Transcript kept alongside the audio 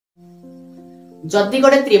जदि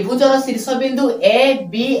गोटे त्रिभुजर शीर्ष बिंदु ए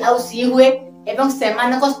बी आ सी हुए एवं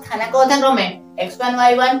सेमानक स्थानक यथाक्रमे x1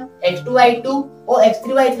 y1 x2 y2 और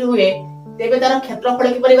x3 y3 हुए तेबे तार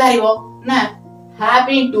क्षेत्रफल किपरि बाहिबो ना half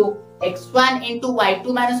into x1 into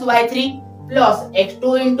y2 minus y3 plus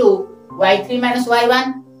x2 into y3 minus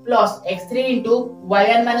y1 plus x3 into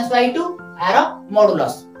y1 minus y2 आरो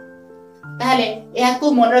मॉडुलस। ताहले एहा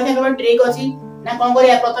को मन रखे को ट्रिक अछि ना कोन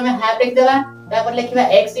करिया प्रथमे हाफ लिख देबा तापर लिखिबा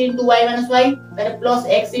x into y minus y तारे plus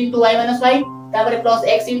x into y minus y तापर plus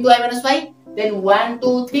x into y minus y then 1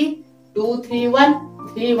 2 3 2 3 1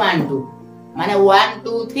 3 1 2 माने 1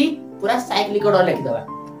 2 3 पूरा साइक्लिक ऑर्डर लिख देबा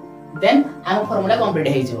देन हम फार्मूला कंप्लीट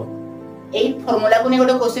हे जिवो। एई फार्मूला को ने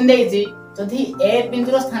गोटे क्वेश्चन देई छि जदि a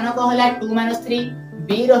बिंदुर स्थान को होला 2 3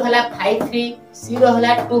 b रो होला 5 3 c रो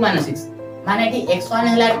होला 2 6 माने एठी x1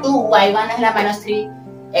 होला 2 y1 होला -3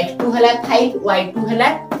 x2 होला 5 y2 होला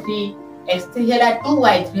 3 x3 होला 2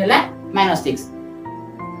 y3 होला -6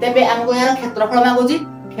 तेबे हमको यार क्षेत्रफल मागुजी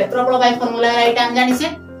क्षेत्रफल बाय फार्मूला राइट हम जानि से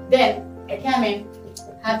देन एठी हमें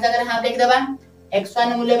हाफ जगह हाफ लिख देबा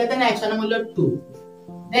x1 मूल्य केते ना x1 मूल्य 2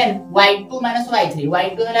 देन y2 y3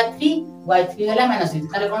 y2 होला 3 y3 होला -6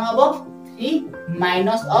 ताले कोन हबो 3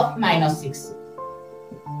 minus of -6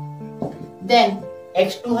 देन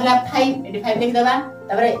x2 होला 5 एटी 5 लिख देबा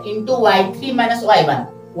तापर इनटू y3 y1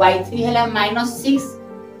 y3 होला -6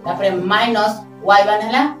 तापर माइनस y1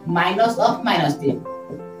 होला माइनस ऑफ -3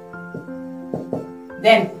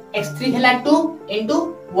 देन x3 होला 2 इनटू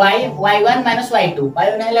y1 y2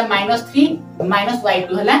 y1 होला -3 माइनस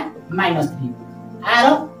y2 होला -3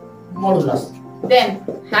 आरो मॉडुलस देन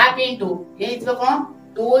हाफ इनटू ये इतबो कोन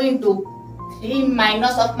 2 इनटू 3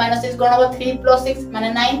 माइनस ऑफ -6 कोन हो 3 प्लस 6 माने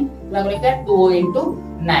 9 लागले 2 इनटू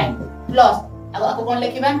 9 प्लस अब आपको कोन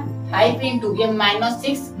लिखिबा 5 इनटू ये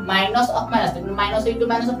 -6 minus of -3 minus into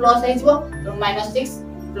minus plus हे जिवो तो -6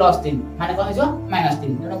 प्लस 3 माने कोन हिजो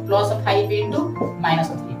 -3 तो plus 5 into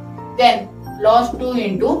 -3 then plus 2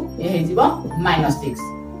 into ये हे जिवो -6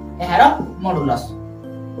 एहारो मॉडुलस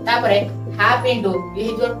तापरे हाफ इनटू ये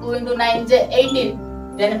हे जो 2 इनटू 9 जे 18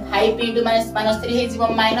 देन 5 इनटू -3 हे जिवो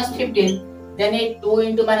 -15 देन 2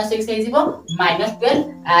 इनटू -6 हे जिवो -12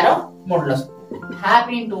 आरो मॉडुलस हाफ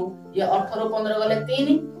इनटू ये 18 15 गले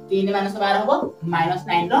 3 3 -12 होबो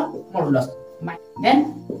 -9 रो मॉडुलस देन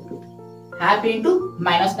हाफ इनटू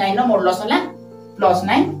 -9 रो मॉडुलस होला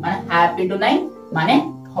 +9 माने हाफ इनटू 9 माने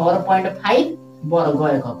 4.5 वर्ग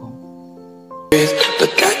एकक।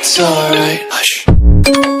 But that's all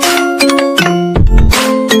right.